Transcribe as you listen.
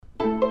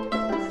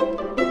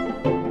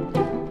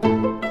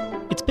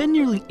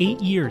8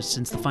 years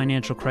since the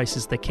financial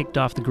crisis that kicked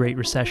off the Great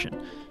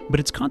Recession, but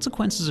its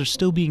consequences are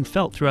still being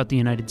felt throughout the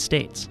United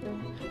States.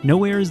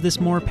 Nowhere is this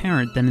more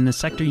apparent than in the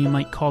sector you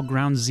might call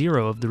ground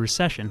zero of the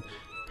recession,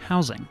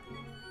 housing.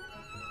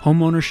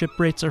 Homeownership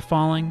rates are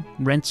falling,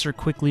 rents are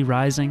quickly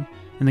rising,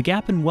 and the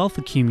gap in wealth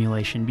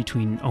accumulation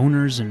between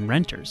owners and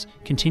renters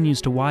continues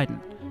to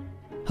widen.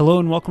 Hello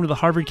and welcome to the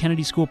Harvard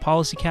Kennedy School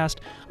PolicyCast.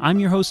 I'm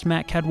your host,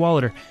 Matt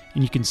Cadwallader,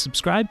 and you can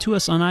subscribe to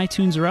us on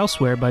iTunes or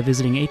elsewhere by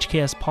visiting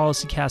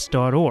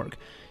hkspolicycast.org.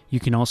 You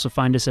can also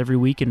find us every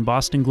week in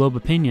Boston Globe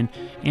Opinion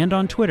and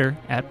on Twitter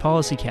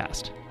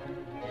 @PolicyCast.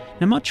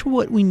 Now, much of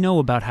what we know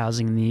about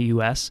housing in the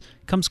U.S.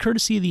 comes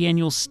courtesy of the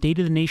annual State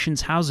of the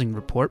Nation's Housing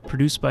Report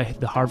produced by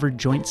the Harvard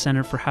Joint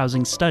Center for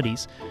Housing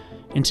Studies.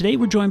 And today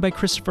we're joined by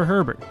Christopher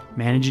Herbert,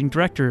 Managing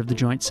Director of the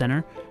Joint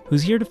Center,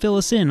 who's here to fill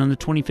us in on the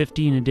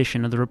 2015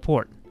 edition of the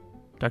report.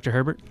 Dr.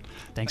 Herbert,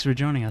 thanks for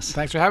joining us.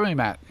 Thanks for having me,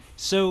 Matt.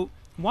 So,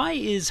 why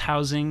is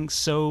housing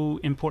so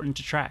important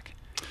to track?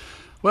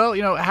 Well,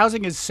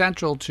 housing is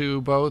central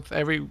to both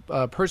every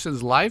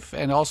person's life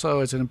and also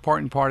is an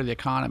important part of the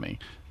economy.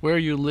 Where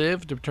you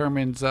live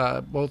determines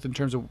both in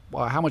terms of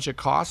how much it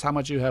costs, how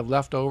much you have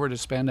left over to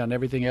spend on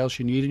everything else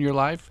you need in your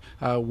life.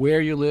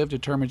 Where you live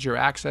determines your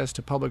access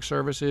to public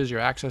services, your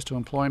access to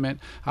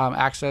employment,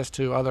 access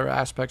to other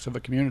aspects of a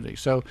community.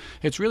 So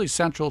it's really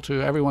central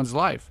to everyone's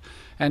life.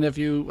 And if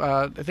you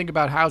think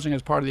about housing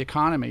as part of the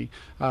economy,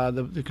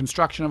 the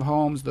construction of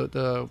homes,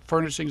 the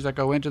furnishings that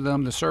go into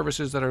them, the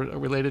services that are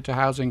related to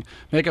housing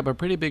make up a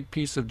pretty big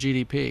piece of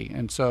GDP.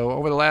 And so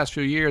over the last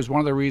few years, one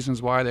of the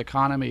reasons why the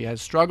economy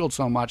has struggled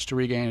so much to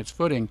regain its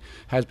footing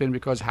has been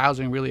because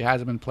housing really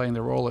hasn't been playing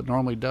the role it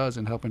normally does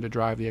in helping to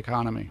drive the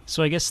economy.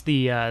 So I guess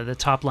the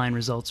top line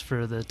results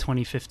for the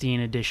 2015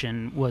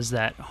 edition was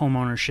that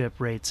homeownership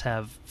rates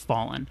have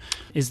fallen.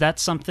 Is that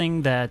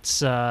something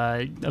that's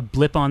a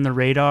blip on the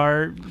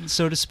radar,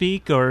 so to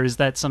speak, or is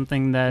that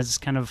something that's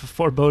kind of a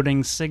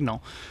foreboding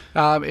signal?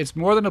 It's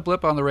more than a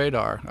blip on the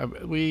radar.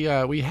 We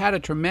had a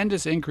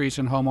tremendous increase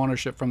in home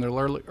ownership from the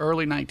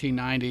early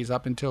 1990s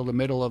up until the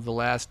middle of the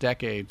last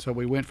decade. So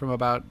we went from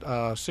about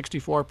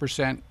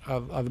 64%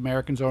 of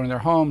Americans owning their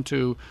home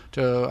to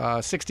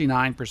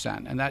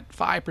 69%. And that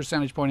 5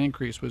 percentage point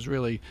increase was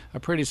really a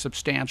pretty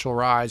substantial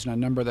rise in a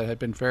number that had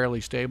been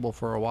fairly stable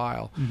for a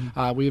while.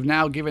 Mm-hmm. We've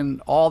now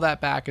given all that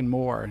back and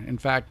more. In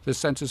fact, the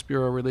Census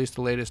Bureau released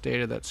the latest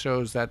data that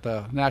shows that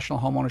the national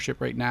home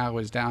ownership rate now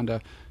is down to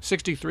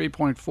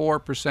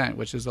 63.4%,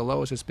 which is the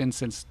lowest it's been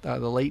since the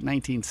late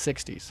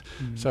 1960s.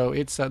 Mm-hmm.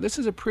 So this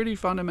is a pretty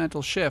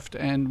fundamental shift,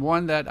 and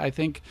one that I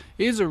think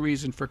is a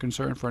reason for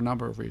concern for a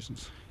number of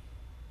reasons.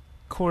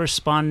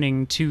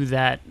 Corresponding to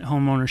that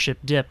home ownership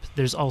dip,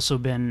 there's also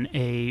been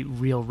a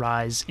real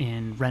rise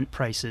in rent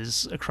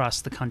prices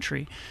across the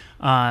country.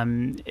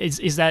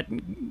 Is that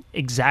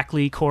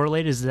exactly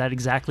correlated? Is that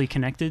exactly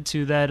connected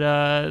to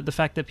that the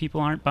fact that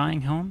people aren't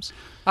buying homes?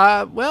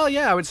 Well,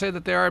 yeah, I would say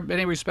that there are, in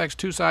many respects,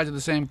 two sides of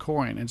the same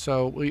coin. And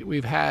so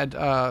we've had,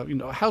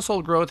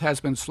 household growth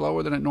has been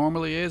slower than it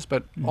normally is,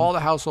 but mm-hmm. all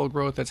the household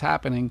growth that's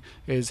happening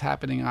is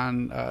happening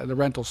on the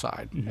rental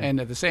side. Mm-hmm.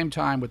 And at the same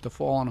time, with the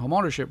fall in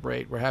homeownership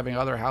rate, we're having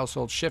other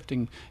households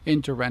shifting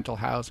into rental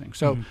housing.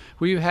 So mm-hmm.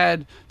 we've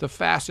had the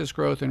fastest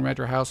growth in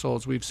renter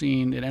households we've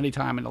seen at any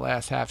time in the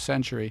last half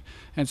century.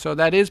 And so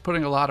that is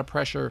putting a lot of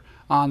pressure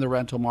on the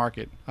rental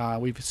market.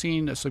 We've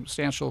seen a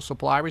substantial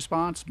supply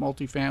response.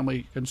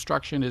 Multifamily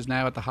construction is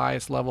now at the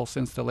highest level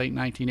since the late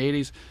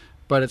 1980s,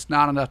 but it's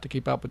not enough to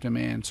keep up with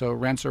demand. So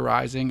rents are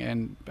rising,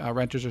 and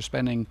renters are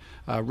spending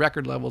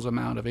record levels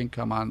amount of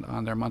income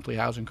on their monthly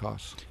housing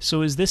costs.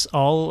 So is this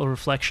all a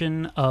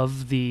reflection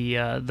of the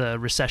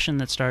recession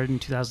that started in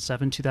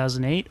 2007,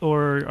 2008,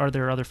 or are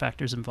there other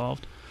factors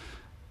involved?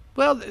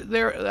 Well,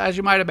 as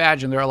you might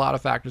imagine, there are a lot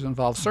of factors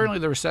involved. Certainly,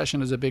 the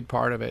recession is a big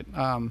part of it.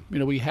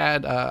 We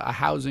had a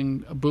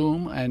housing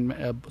boom,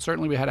 and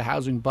certainly we had a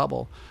housing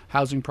bubble.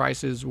 Housing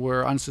prices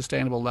were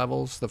unsustainable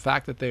levels. The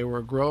fact that they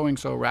were growing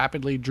so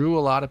rapidly drew a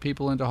lot of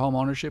people into home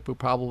ownership who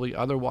probably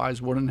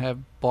otherwise wouldn't have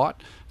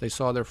bought. They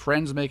saw their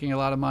friends making a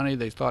lot of money.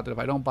 They thought that if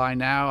I don't buy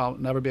now, I'll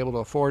never be able to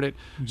afford it.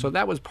 Mm-hmm. So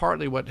that was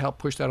partly what helped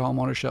push that home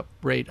ownership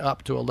rate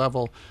up to a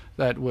level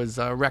that was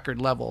a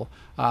record level.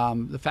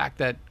 The fact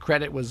that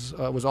credit was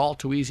all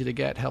too easy to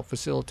get helped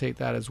facilitate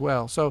that as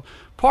well. So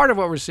part of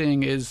what we're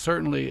seeing is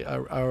certainly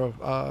a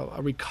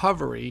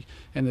recovery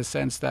in the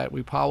sense that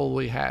we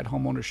probably had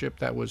home ownership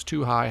that was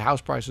too high,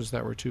 house prices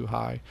that were too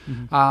high.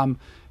 Mm-hmm.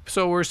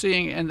 So we're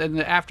seeing, and then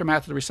the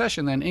aftermath of the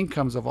recession, then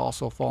incomes have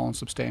also fallen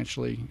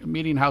substantially.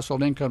 Median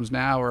household incomes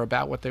now are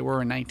about what they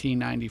were in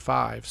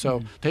 1995.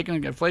 So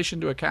taking inflation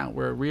into account,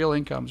 where real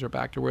incomes are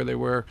back to where they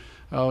were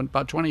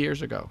about 20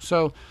 years ago.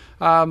 So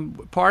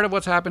part of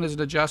what's happened is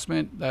an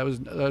adjustment that was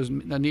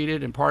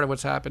needed, and part of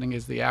what's happening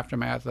is the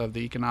aftermath of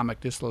the economic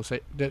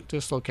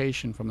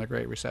dislocation from the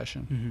Great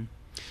Recession. Mm-hmm.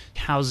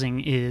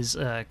 Housing is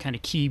a kind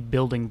of key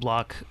building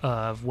block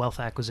of wealth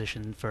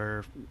acquisition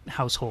for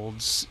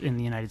households in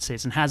the United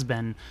States, and has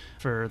been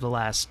for the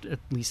last at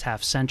least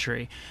half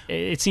century.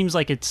 It seems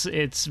like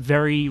it's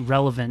very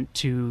relevant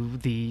to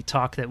the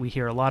talk that we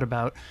hear a lot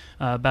about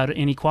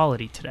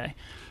inequality today.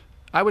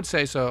 I would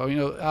say so.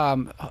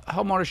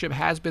 Home ownership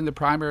has been the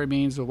primary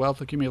means of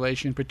wealth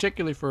accumulation,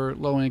 particularly for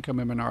low-income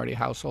and minority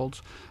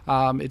households.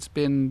 It's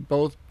been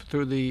both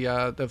through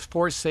the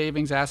forced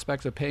savings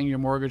aspects of paying your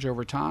mortgage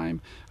over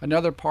time.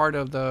 Another part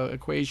of the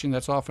equation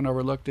that's often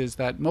overlooked is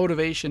that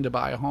motivation to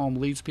buy a home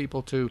leads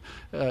people to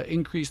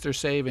increase their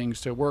savings,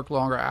 to work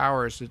longer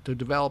hours, to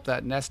develop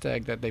that nest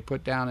egg that they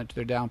put down into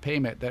their down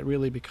payment that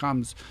really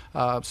becomes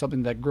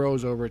something that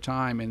grows over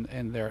time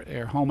in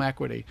their home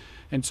equity.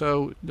 And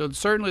so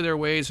certainly there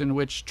are ways in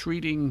which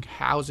treating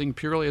housing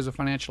purely as a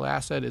financial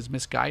asset is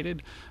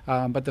misguided,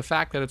 but the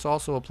fact that it's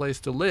also a place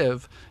to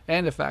live,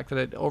 and the fact that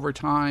it over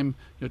time,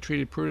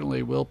 treated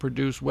prudently, will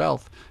produce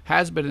wealth,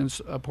 has been an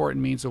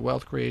important means of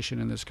wealth creation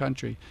in this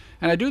country.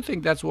 And I do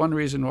think that's one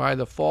reason why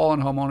the fall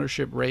in home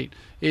ownership rate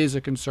is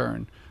a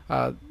concern.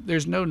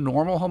 There's no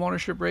normal home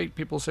ownership rate.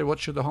 People say, what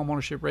should the home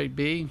ownership rate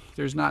be?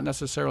 There's not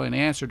necessarily an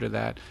answer to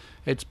that.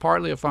 It's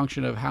partly a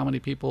function of how many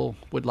people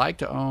would like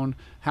to own,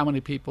 how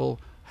many people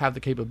have the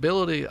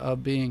capability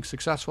of being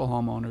successful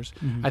homeowners.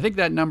 Mm-hmm. I think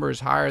that number is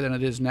higher than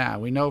it is now.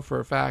 We know for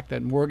a fact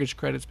that mortgage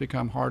credits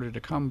become harder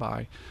to come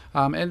by.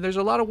 And there's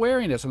a lot of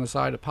wariness on the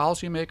side of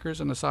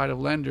policymakers and the side of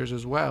lenders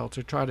as well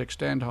to try to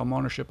extend home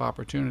ownership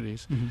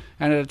opportunities. Mm-hmm.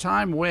 And at a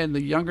time when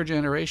the younger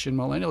generation,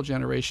 millennial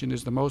generation,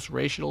 is the most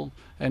racial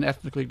and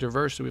ethnically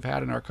diverse that we've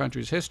had in our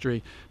country's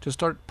history, to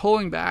start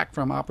pulling back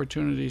from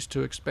opportunities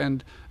to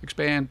expand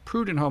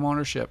prudent home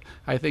ownership,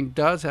 I think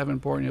does have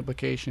important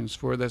implications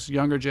for this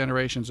younger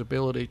generation's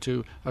ability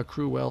to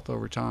accrue wealth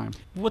over time.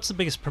 What's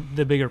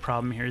the bigger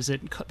problem here? Is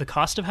it the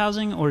cost of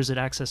housing, or is it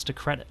access to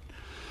credit?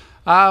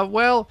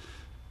 Well,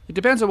 it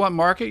depends on what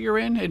market you're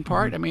in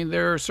part. Mm-hmm. I mean,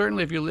 there are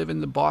certainly, if you live in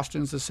the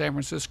Bostons, the San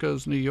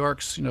Franciscos, New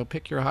Yorks,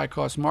 pick your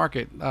high-cost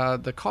market,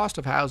 the cost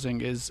of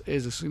housing is a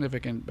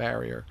significant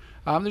barrier.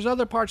 There's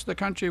other parts of the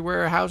country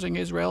where housing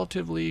is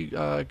relatively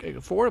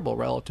affordable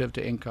relative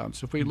to income.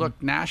 So if we look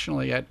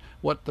nationally at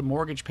what the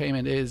mortgage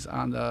payment is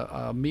on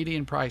the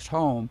median-priced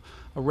home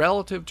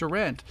relative to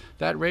rent,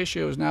 that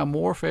ratio is now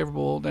more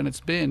favorable than it's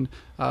been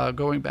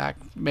going back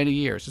many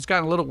years. It's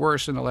gotten a little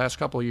worse in the last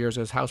couple of years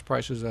as house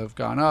prices have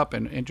gone up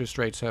and interest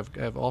rates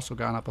have also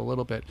gone up a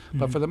little bit. Mm-hmm.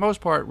 But for the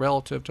most part,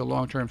 relative to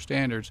long-term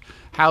standards,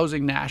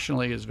 housing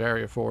nationally is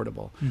very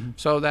affordable. Mm-hmm.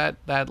 So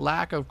that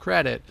lack of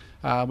credit,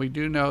 we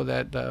do know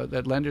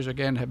that lenders,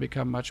 again, have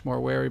become much more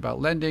wary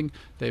about lending.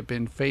 They've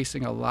been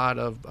facing a lot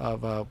of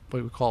what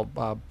we call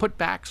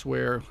putbacks,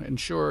 where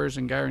insurers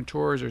and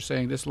guarantors are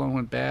saying this loan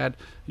went bad,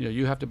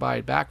 you have to buy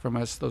it back from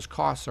us. Those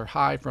costs are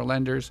high for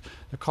lenders.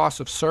 The cost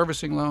of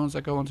servicing loans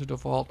that go into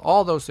default,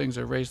 all those things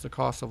have raised the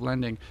cost of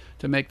lending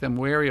to make them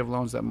wary of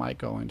loans that might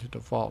go into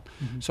default.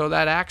 Mm-hmm. So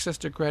that access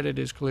to credit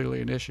is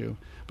clearly an issue.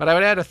 But I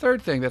would add a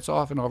third thing that's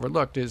often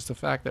overlooked is the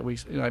fact that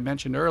I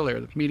mentioned earlier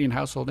that median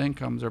household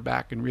incomes are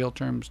back in real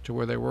terms to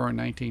where they were in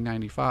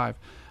 1995.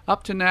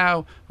 Up to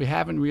now, we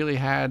haven't really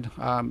had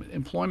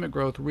employment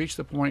growth reach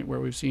the point where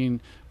we've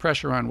seen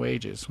pressure on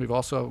wages. We've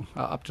also,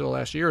 up to the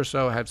last year or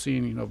so, have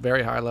seen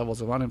very high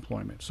levels of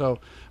unemployment. So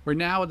we're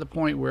now at the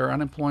point where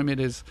unemployment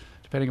is,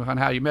 depending upon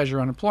how you measure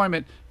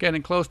unemployment,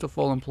 getting close to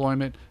full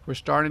employment. We're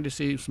starting to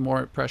see some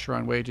more pressure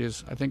on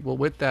wages. I think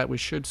with that, we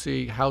should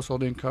see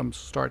household incomes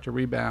start to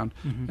rebound.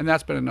 Mm-hmm. And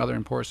that's been another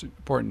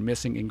important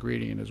missing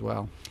ingredient as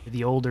well.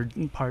 The older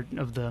part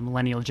of the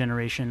millennial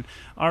generation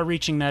are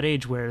reaching that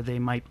age where they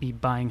might be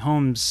buying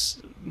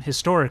homes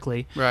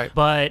historically. Right.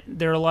 But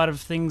there are a lot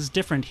of things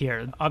different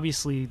here.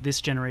 Obviously,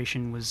 this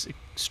generation was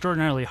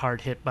extraordinarily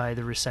hard hit by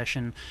the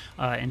recession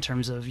in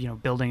terms of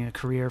building a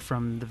career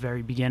from the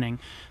very beginning.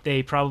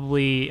 They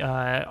probably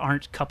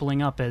aren't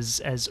coupling up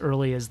as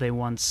early as they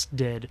once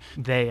did.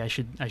 I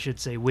should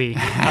say we.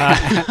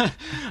 A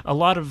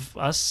lot of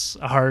us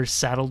are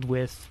saddled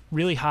with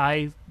really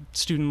high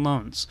student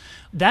loans.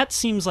 That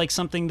seems like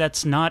something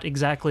that's not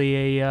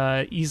exactly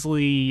a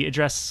easily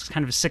addressed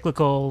kind of a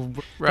cyclical.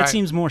 Right. That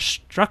seems more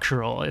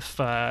structural.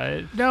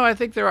 No, I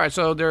think there are.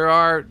 So there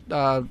are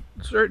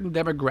certain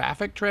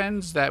demographic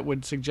trends that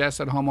would suggest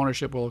that home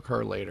ownership will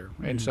occur later.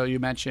 And so you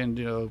mentioned,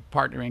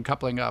 partnering,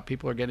 coupling up.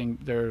 People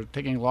they're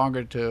taking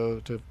longer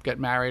to get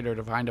married or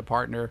to find a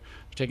partner.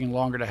 Taking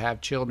longer to have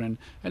children.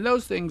 And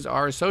those things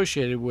are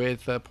associated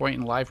with a point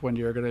in life when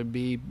you're going to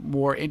be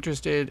more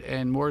interested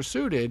and more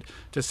suited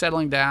to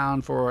settling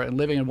down and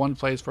living in one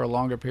place for a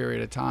longer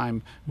period of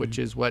time, which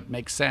is what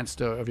makes sense if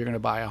you're going to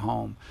buy a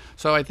home.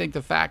 So I think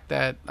the fact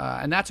that,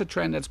 and that's a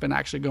trend that's been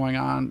actually going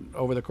on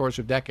over the course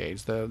of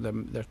decades.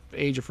 The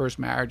age of first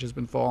marriage has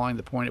been falling.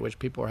 The point at which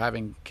people are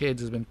having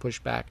kids has been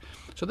pushed back.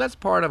 So that's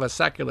part of a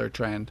secular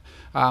trend.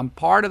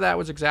 Part of that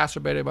was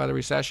exacerbated by the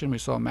recession. We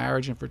saw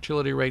marriage and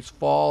fertility rates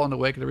fall in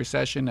the wake of the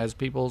recession as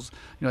people's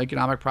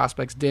economic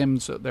prospects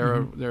dimmed. So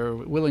their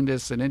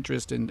willingness and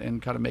interest in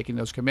kind of making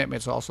those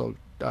commitments also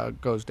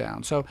goes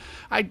down. So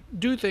I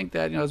do think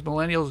that as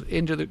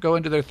millennials go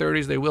into their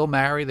 30s, they will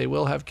marry, they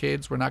will have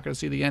kids. We're not going to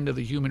see the end of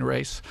the human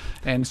race.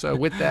 And so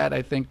with that,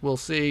 I think we'll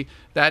see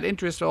that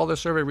interest. All the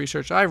survey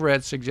research I've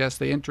read suggests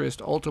the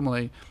interest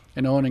ultimately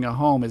in owning a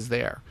home is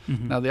there.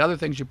 Now, the other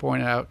things you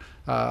point out,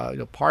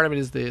 part of it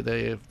is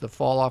the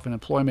fall off in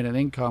employment and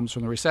incomes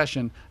from the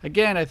recession.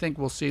 Again, I think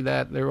we'll see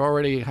that they're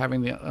already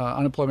having the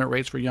unemployment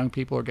rates for young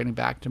people are getting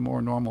back to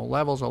more normal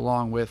levels,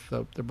 along with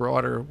the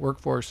broader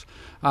workforce.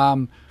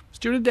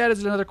 Student debt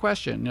is another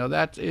question.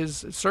 That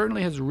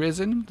certainly has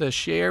risen. The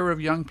share of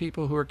young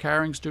people who are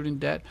carrying student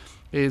debt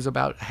is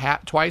about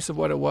twice of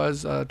what it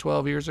was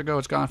 12 years ago.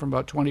 It's gone from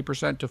about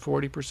 20% to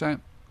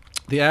 40%.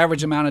 The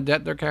average amount of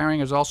debt they're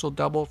carrying has also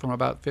doubled from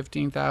about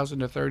 $15,000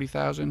 to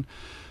 $30,000.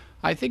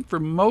 I think for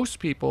most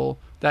people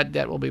that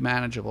debt will be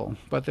manageable,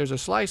 but there's a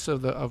slice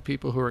of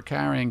people who are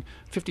carrying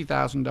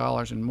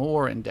 $50,000 and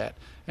more in debt,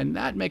 and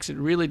that makes it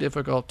really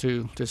difficult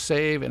to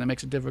save, and it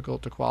makes it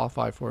difficult to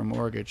qualify for a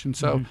mortgage. And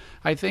so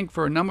I think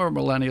for a number of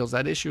millennials,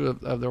 that issue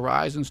of the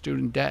rise in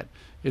student debt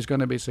is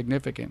going to be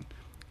significant.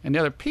 And the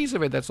other piece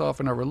of it that's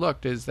often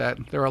overlooked is that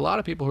there are a lot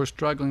of people who are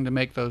struggling to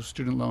make those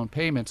student loan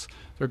payments.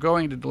 They're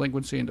going into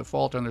delinquency and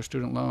default on their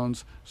student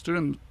loans.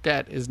 Student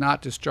debt is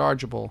not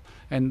dischargeable,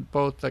 and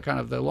both the kind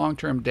of the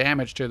long-term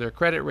damage to their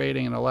credit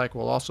rating and the like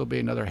will also be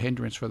another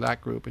hindrance for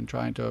that group in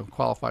trying to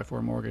qualify for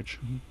a mortgage.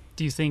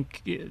 Do you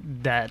think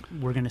that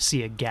we're going to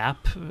see a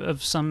gap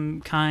of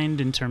some kind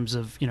in terms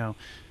of,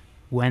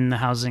 when the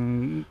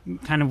housing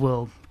kind of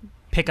will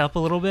pick up a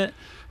little bit?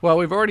 Well,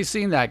 we've already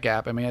seen that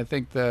gap. I mean, I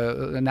think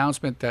the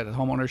announcement that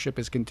homeownership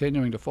is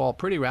continuing to fall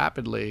pretty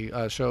rapidly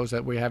shows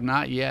that we have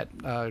not yet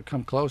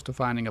come close to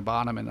finding a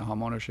bottom in the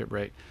homeownership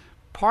rate.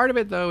 Part of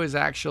it, though, is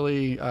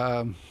actually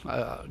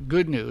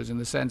good news in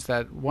the sense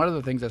that one of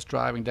the things that's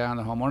driving down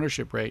the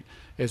homeownership rate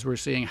is we're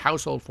seeing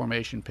household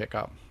formation pick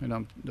up. We've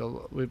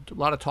a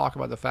lot of talk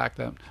about the fact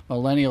that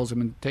millennials have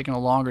been taking a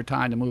longer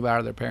time to move out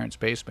of their parents'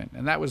 basement,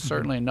 and that was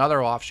certainly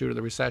another offshoot of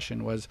the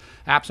recession. Was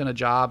absent a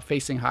job,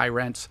 facing high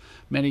rents,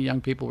 many young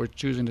people were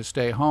choosing to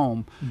stay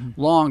home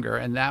longer,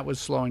 and that was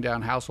slowing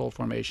down household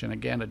formation.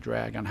 Again, a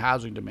drag on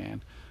housing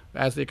demand.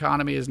 As the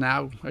economy is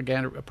now,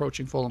 again,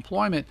 approaching full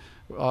employment,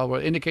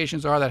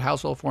 indications are that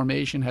household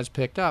formation has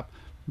picked up.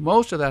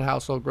 Most of that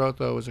household growth,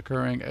 though, is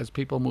occurring as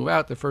people move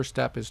out. The first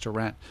step is to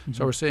rent.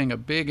 So we're seeing a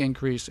big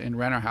increase in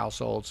renter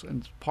households,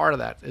 and part of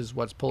that is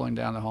what's pulling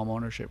down the home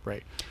ownership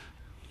rate.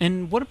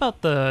 And what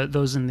about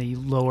those in the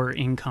lower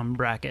income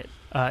bracket?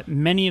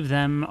 Many of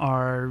them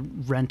are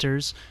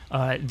renters.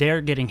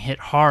 They're getting hit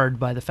hard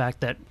by the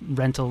fact that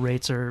rental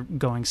rates are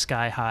going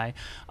sky high.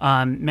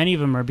 Many of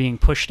them are being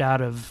pushed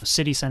out of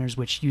city centers,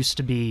 which used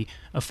to be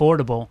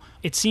affordable.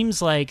 It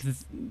seems like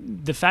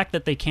the fact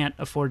that they can't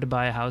afford to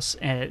buy a house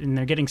and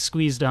they're getting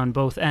squeezed on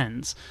both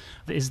ends.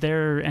 Is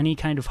there any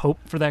kind of hope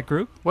for that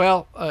group?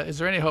 Well, is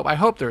there any hope? I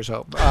hope there's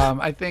hope.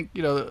 I think,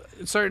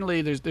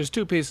 certainly there's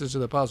two pieces to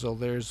the puzzle.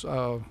 There's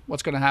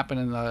what's going to happen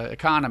in the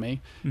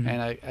economy.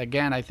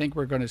 And I think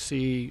we're going to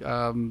see,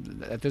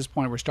 at this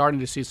point, we're starting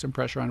to see some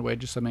pressure on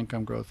wages, some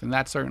income growth. And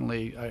that's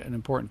certainly an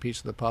important piece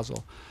of the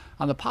puzzle.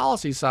 On the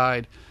policy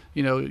side,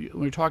 when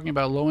we're talking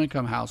about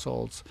low-income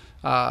households,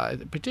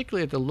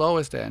 particularly at the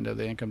lowest end of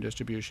the income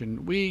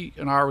distribution, we,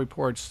 in our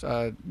reports,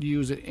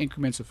 use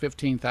increments of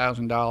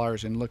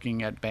 $15,000 in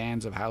looking at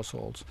bands of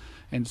households.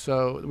 And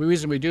so the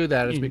reason we do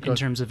that is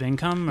because... In terms of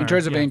income? In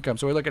terms of income.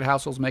 So we look at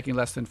households making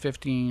less than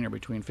 $15,000 or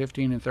between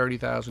 $15,000 and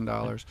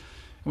 $30,000.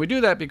 And we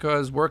do that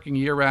because working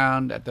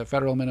year-round at the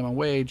federal minimum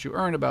wage, you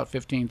earn about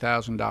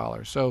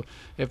 $15,000. So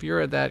if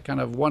you're at that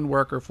kind of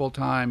one-worker,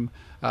 full-time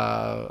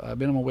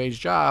minimum wage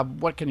job,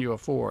 what can you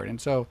afford?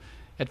 And so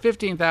at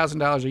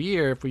 $15,000 a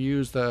year, if we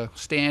use the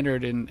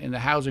standard in the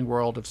housing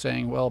world of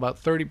saying, well,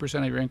 about 30%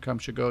 of your income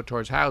should go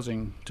towards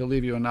housing to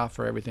leave you enough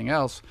for everything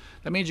else,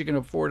 that means you can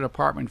afford an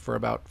apartment for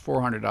about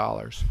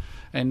 $400.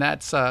 And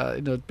that's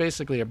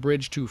basically a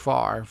bridge too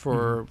far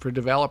for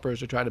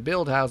developers to try to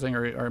build housing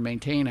or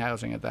maintain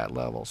housing at that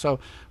level. So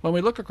when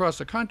we look across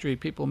the country,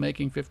 people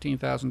making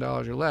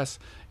 $15,000 or less,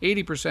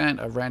 80%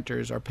 of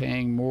renters are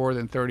paying more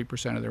than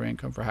 30% of their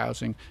income for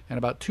housing, and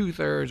about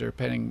 2/3 are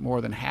paying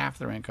more than half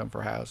their income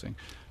for housing.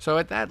 So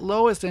at that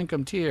lowest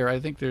income tier,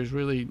 I think there's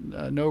really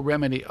no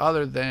remedy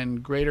other than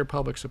greater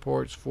public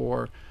supports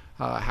for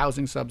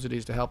housing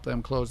subsidies to help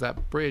them close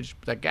that bridge,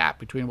 that gap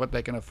between what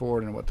they can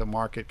afford and what the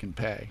market can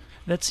pay.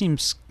 That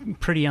seems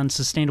pretty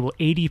unsustainable.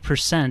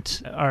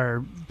 80%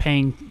 are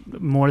paying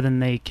more than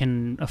they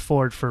can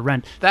afford for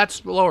rent.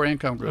 That's lower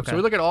income groups. Okay. So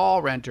we look at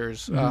all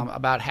renters.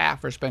 About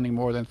half are spending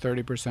more than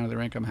 30% of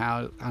their income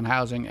on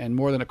housing, and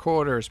more than a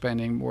quarter are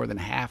spending more than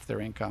half their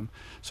income.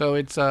 So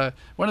it's one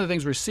of the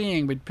things we're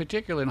seeing,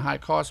 particularly in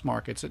high-cost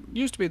markets. It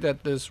used to be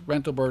that this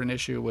rental burden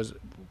issue was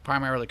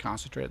primarily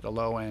concentrated at the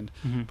low end.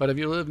 But if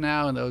you live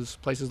now in those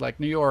places like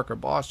New York or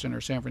Boston or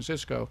San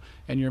Francisco,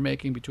 and you're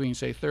making between,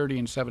 say, $30,000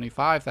 and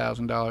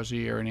 $75,000 a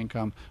year in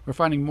income, we're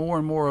finding more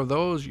and more of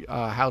those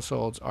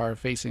households are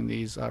facing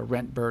these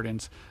rent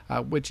burdens,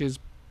 which is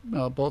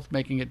both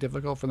making it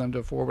difficult for them to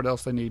afford what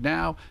else they need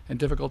now and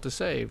difficult to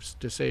save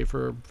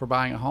for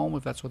buying a home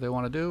if that's what they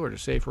want to do, or to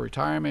save for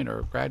retirement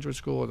or graduate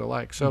school or the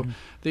like. So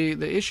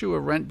the issue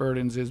of rent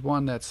burdens is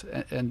one that's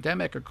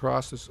endemic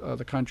across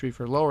the country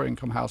for lower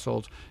income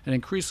households, and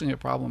increasingly a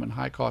problem in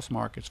high cost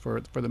markets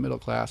for the middle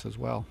class as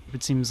well.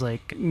 It seems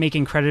like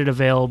making credit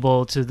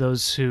available to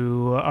those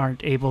who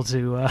aren't able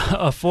to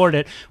afford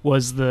it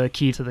was the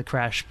key to the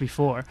crash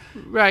before.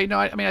 Right. No,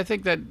 I mean, I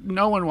think that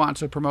no one wants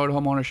to promote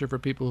homeownership for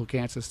people who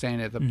can't sustain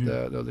it.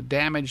 The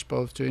damage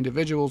both to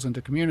individuals and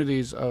to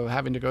communities of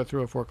having to go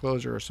through a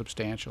foreclosure are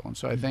substantial. And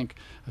so I think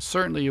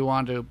certainly you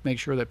want to make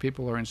sure that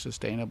people are in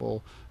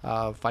sustainable,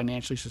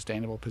 financially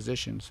sustainable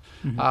positions.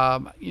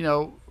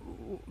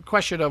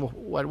 Question of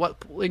what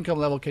income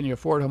level can you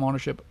afford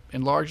homeownership,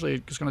 and largely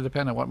it's going to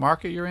depend on what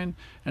market you're in, and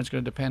it's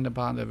going to depend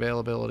upon the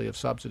availability of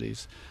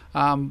subsidies.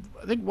 I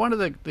think one of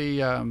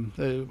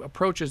the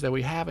approaches that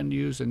we haven't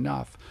used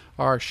enough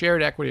are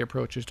shared equity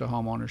approaches to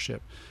homeownership.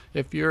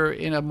 If you're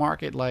in a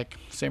market like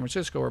San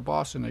Francisco or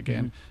Boston,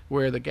 again,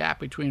 where the gap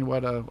between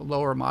what a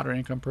lower moderate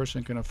income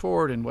person can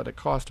afford and what it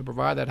costs to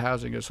provide that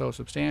housing is so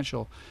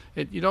substantial,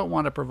 you don't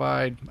want to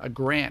provide a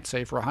grant,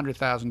 say, for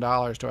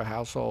 $100,000 to a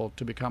household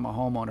to become a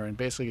homeowner and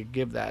basically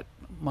give that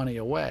money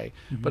away.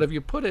 But if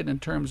you put it in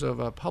terms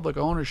of public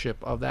ownership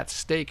of that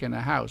stake in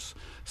the house,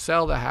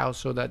 sell the house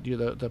so that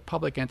the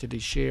public entity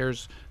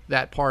shares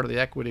that part of the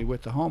equity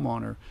with the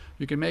homeowner,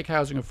 you can make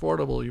housing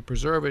affordable. You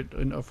preserve it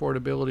in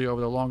affordability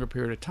over the longer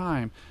period of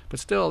time, but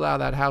still allow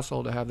that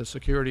household to have the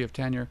security of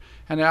tenure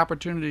and the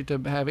opportunity to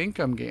have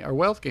income gain or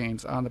wealth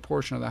gains on the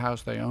portion of the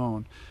house they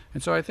own.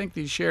 And so I think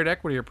these shared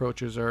equity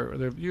approaches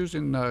they're used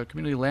in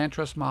community land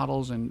trust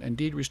models and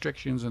deed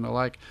restrictions and the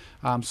like.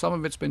 Some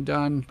of it's been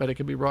done, but it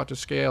can be brought to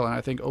scale, and I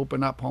think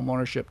open up home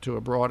ownership to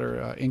a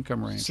broader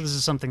income range. So this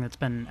is something that's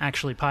been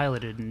actually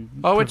piloted and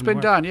it's been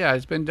done. Yeah,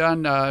 it's been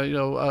done.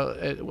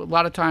 A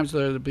lot of times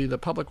the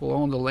public will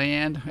own the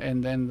land,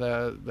 and then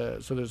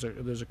so there's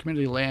a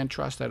community land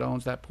trust that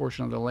owns that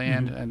portion of the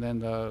land, and then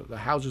the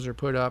houses are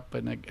put up,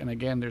 and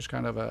again there's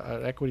kind of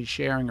an equity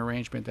sharing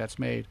arrangement that's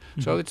made.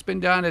 So it's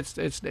been done.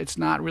 It's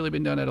not really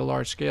been done at a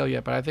large scale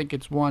yet, but I think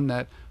it's one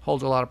that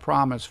holds a lot of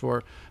promise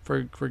for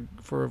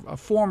a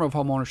form of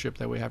home ownership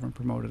that we haven't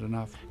promoted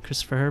enough.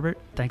 Christopher Herbert,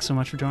 thanks so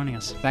much for joining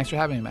us. Thanks for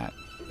having me, Matt.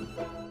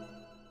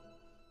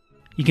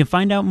 You can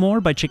find out more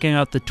by checking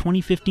out the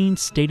 2015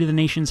 State of the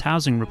Nation's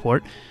Housing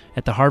Report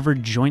at the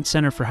Harvard Joint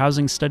Center for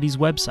Housing Studies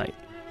website.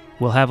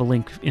 We'll have a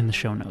link in the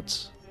show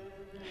notes.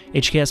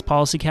 HKS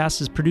PolicyCast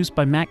is produced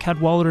by Matt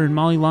Cadwallader and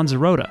Molly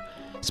Lanzarota.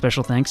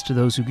 Special thanks to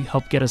those who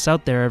help get us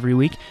out there every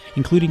week,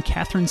 including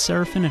Catherine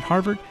Serafin at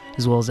Harvard,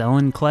 as well as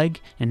Ellen Clegg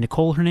and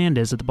Nicole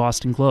Hernandez at the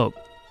Boston Globe.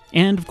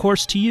 And, of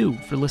course, to you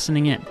for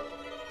listening in.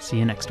 See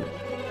you next week.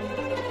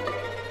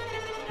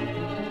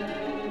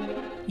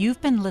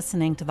 You've been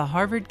listening to the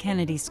Harvard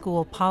Kennedy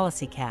School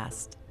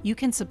PolicyCast. You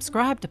can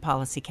subscribe to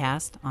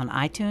PolicyCast on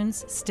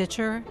iTunes,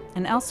 Stitcher,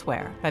 and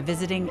elsewhere by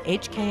visiting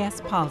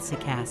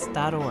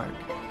hkspolicycast.org.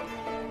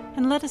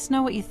 And let us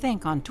know what you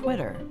think on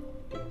Twitter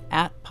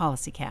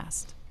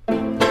 @PolicyCast.